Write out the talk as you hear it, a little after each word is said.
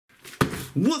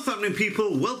What's happening,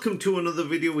 people? Welcome to another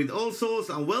video with Allsortz,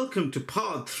 and welcome to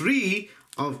part 3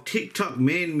 of TikTok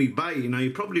made me buy. Now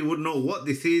you probably would know what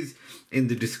this is in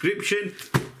the description.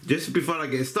 Just before I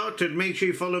get started, make sure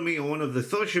you follow me on one of the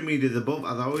social medias above,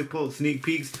 as I always post sneak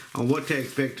peeks on what to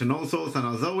expect and all sorts. And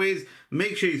as always,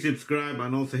 make sure you subscribe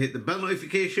and also hit the bell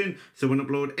notification so when I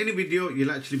upload any video you'll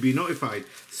actually be notified.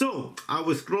 So I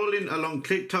was scrolling along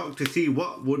TikTok to see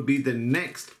what would be the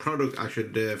next product I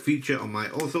should feature on my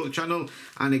Allsortz channel,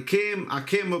 and I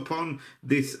came upon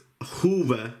this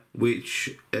Hoover,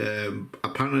 which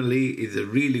apparently is a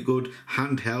really good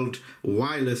handheld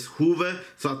wireless Hoover.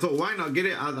 So I thought, why not get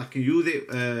it, as I can use it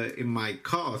in my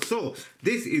car. So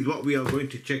this is what we are going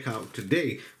to check out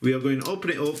today. We are going to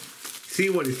open it up, see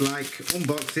what it's like,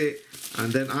 unbox it,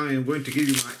 and then I am going to give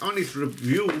you my honest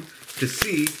review to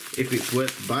see if it's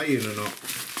worth buying or not.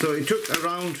 So it took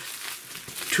around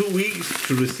 2 weeks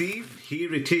to receive.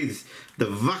 Here it is, the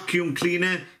vacuum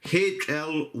cleaner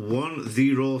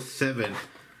HL107.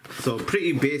 So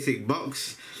pretty basic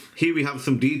box. Here we have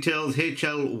some details.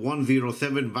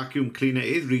 HL107 vacuum cleaner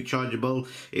is rechargeable.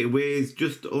 It weighs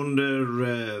just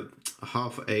under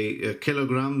half a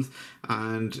kilograms,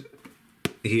 and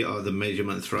here are the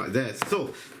measurements right there.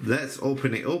 So let's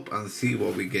open it up and see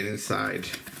what we get inside.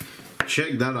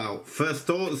 Check that out. First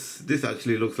thoughts, this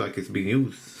actually looks like it's been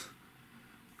used.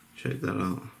 Check that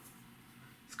out.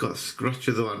 It's got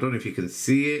scratches on. I don't know if you can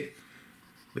see it,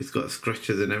 but it's got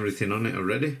scratches and everything on it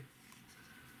already.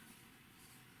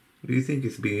 Do you think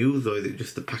it's been used, or is it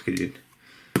just the packaging?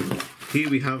 Here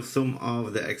we have some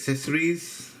of the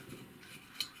accessories.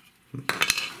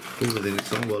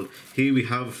 Well, here we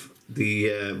have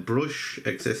the brush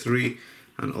accessory,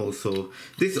 and also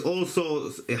this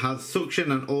it has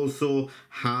suction and also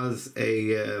has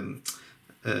a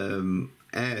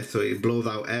air, so it blows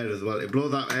out air as well. It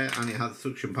blows out air and it has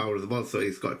suction power as well, so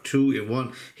it's got 2 in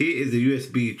 1. Here is the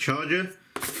USB charger,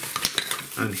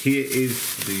 and here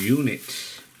is the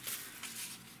unit.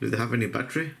 Does it have any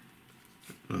battery?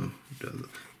 No, it doesn't. I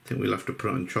think we'll have to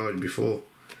put it on charge before.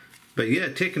 But yeah,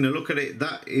 taking a look at it,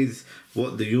 that is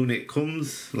what the unit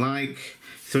comes like.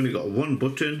 It's only got one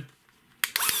button.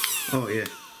 Oh yeah.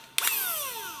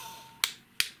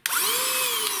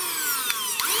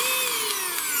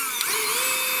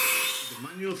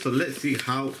 So let's see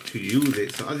how to use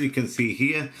it. So as you can see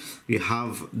here, we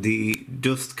have the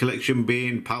dust collection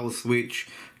bin, power switch,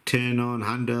 turn on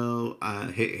handle,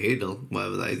 handle,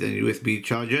 whatever that is, and USB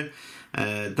charger.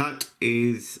 That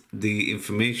is the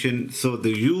information. So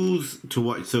the use to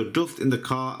watch, so dust in the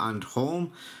car and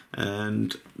home,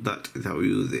 and that is how we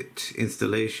use it.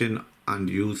 Installation and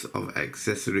use of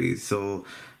accessories. So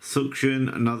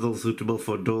suction nozzle suitable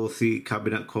for door, seat,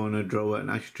 cabinet, corner, drawer, and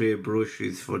ashtray. Brush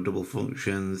is for double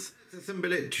functions. Let's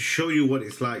assemble it to show you what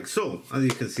it's like. So as you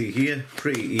can see here,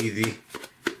 pretty easy.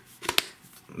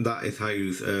 That is how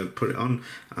you put it on,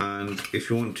 and if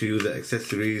you want to use the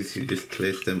accessories, you just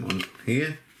place them on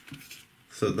here.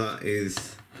 So that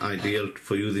is ideal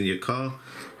for using your car,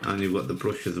 and you've got the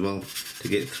brush as well to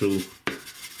get through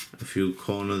a few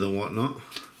corners and whatnot.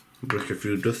 Brush a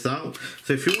few dust out.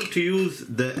 So if you want to use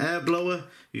the air blower,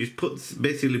 you just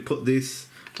basically put this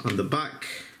on the back,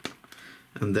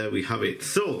 and there we have it.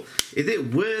 So is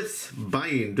it worth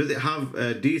buying? Does it have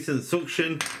a decent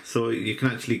suction so you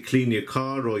can actually clean your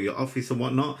car or your office and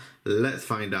whatnot? Let's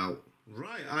find out.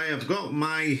 Right, I have got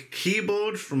my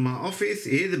keyboard from my office.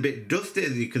 It is a bit dusty,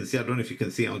 as you can see. I don't know if you can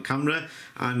see it on camera.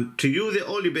 And to use it,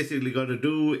 all you basically got to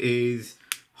do is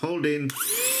hold in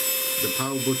the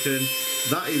power button.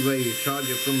 That is where you charge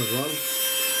it from as well.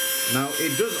 Now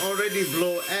it does already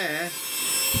blow air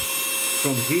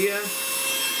from here,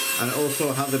 and it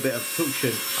also has a bit of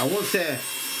suction. I won't say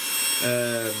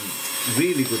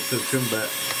really good suction, but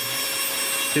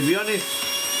to be honest,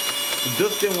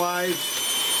 dusting wise,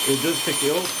 it does pick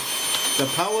it up. The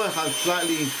power has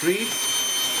slightly increased,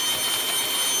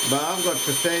 but I've got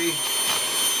to say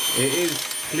it is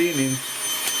cleaning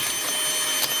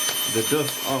the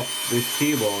dust off this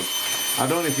keyboard. I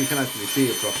don't know if you can actually see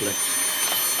it properly.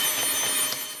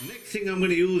 Next thing I'm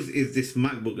going to use is this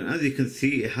MacBook, and as you can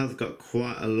see, it has got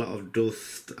quite a lot of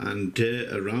dust and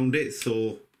dirt around it.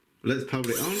 So let's power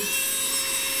it on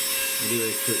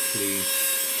really quickly.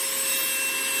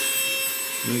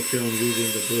 Make sure I'm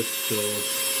using the brush so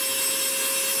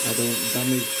I don't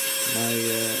damage my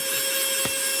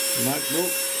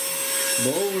MacBook.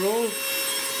 But overall,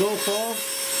 so far,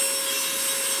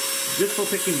 just for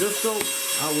picking dust up,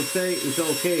 I would say it's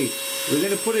okay. We're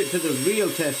going to put it to the real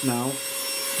test now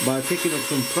by picking up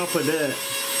some proper dirt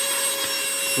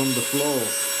from the floor.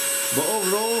 But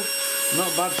overall,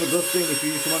 not bad for dusting if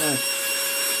you just want to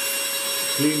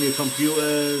clean your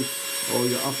computers or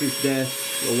your office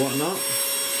desk or whatnot.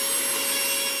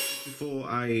 Before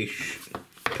I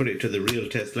put it to the real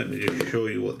test, let me just show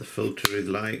you what the filter is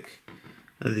like.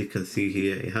 As you can see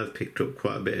here, it has picked up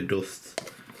quite a bit of dust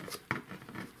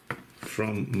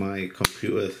from my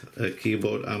computer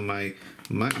keyboard and my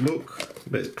MacBook,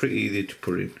 but it's pretty easy to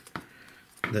put in.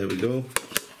 There we go.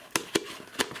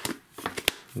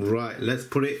 Right, let's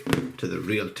put it to the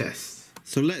real test.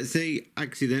 So let's say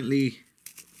accidentally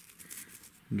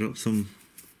drop some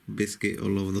biscuit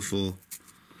all over the floor.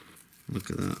 Look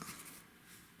at that.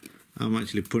 I'm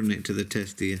actually putting it to the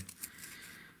test here.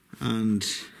 And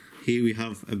here we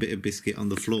have a bit of biscuit on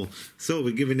the floor. So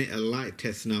we're giving it a light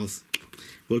test now.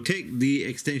 We'll take the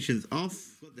extensions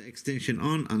off, put the extension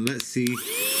on, and let's see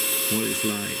what it's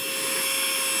like.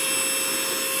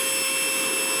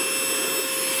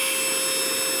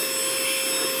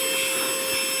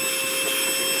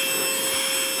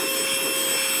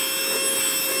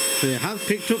 So it has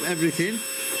picked up everything.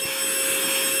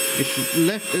 It's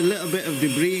left a little bit of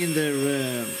debris in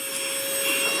the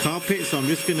carpet, so I'm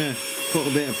just gonna put a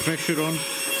bit of pressure on.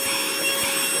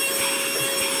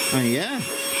 And yeah,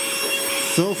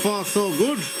 so far so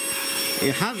good.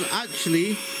 It has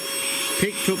actually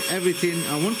picked up everything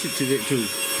I wanted it to.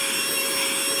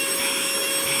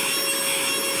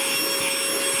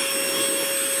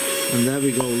 And there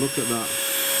we go, look at that.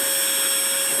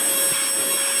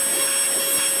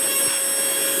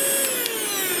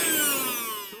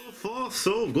 So far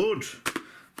so good.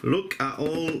 Look at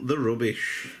all the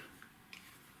rubbish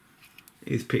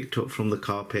is picked up from the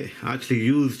carpet. I actually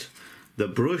used the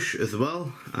brush as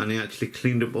well, and it actually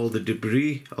cleaned up all the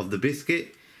debris of the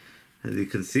biscuit, as you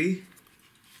can see.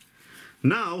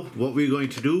 Now what we're going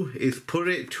to do is put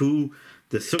it to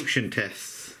the suction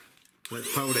test.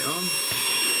 Let's power it on.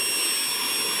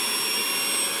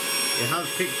 It has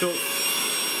picked up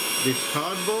this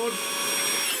cardboard.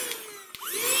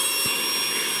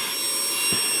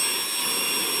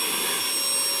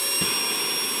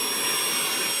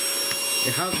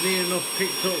 It has near enough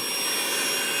picked up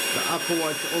the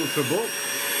Allsortzz Ultrabook,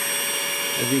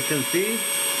 as you can see.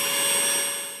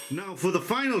 Now for the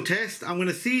final test, I'm going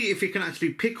to see if it can actually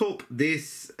pick up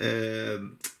this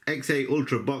XA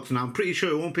Ultra box. Now I'm pretty sure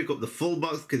it won't pick up the full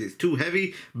box because it's too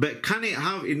heavy, but can it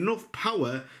have enough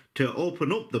power to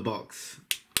open up the box?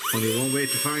 Only one way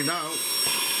to find out.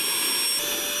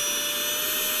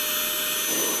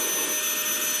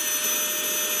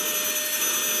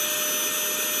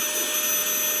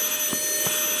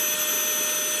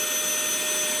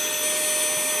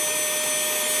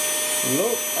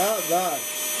 Look at that.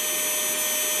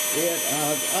 It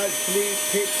has actually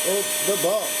picked up the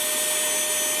box.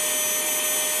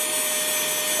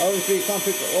 Obviously you can't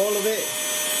pick up all of it.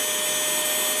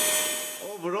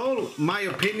 Overall, my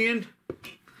opinion,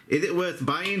 is it worth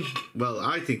buying? Well,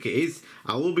 I think it is.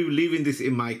 I will be leaving this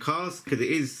in my cars because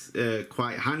it is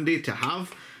quite handy to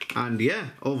have. And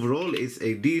yeah, overall it's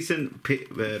a decent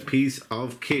piece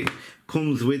of kit.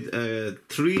 Comes with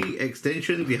 3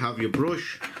 extensions. You have your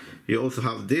brush, you also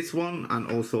have this one,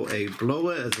 and also a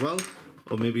blower as well,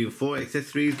 or maybe 4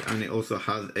 accessories, and it also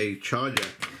has a charger.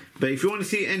 But if you want to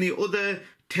see any other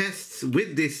tests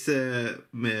with this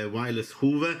wireless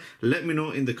Hoover, let me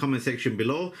know in the comment section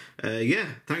below. Yeah,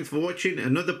 thanks for watching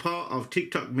another part of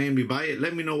TikTok made me buy it.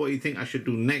 Let me know what you think I should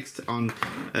do next on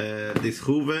this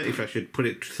Hoover, if I should put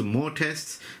it to some more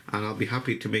tests, and I'll be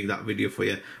happy to make that video for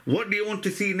you. What do you want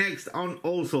to see next on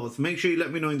Allsortz? Make sure you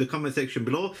let me know in the comment section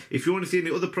below. If you want to see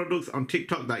any other products on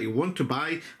TikTok that you want to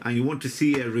buy and you want to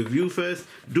see a review first,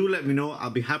 do let me know. I'll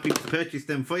be happy to purchase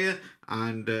them for you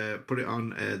and put it on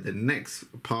the next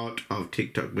part of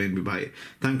TikTok made me buy it.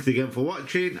 Thanks again for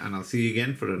watching, and I'll see you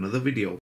again for another video.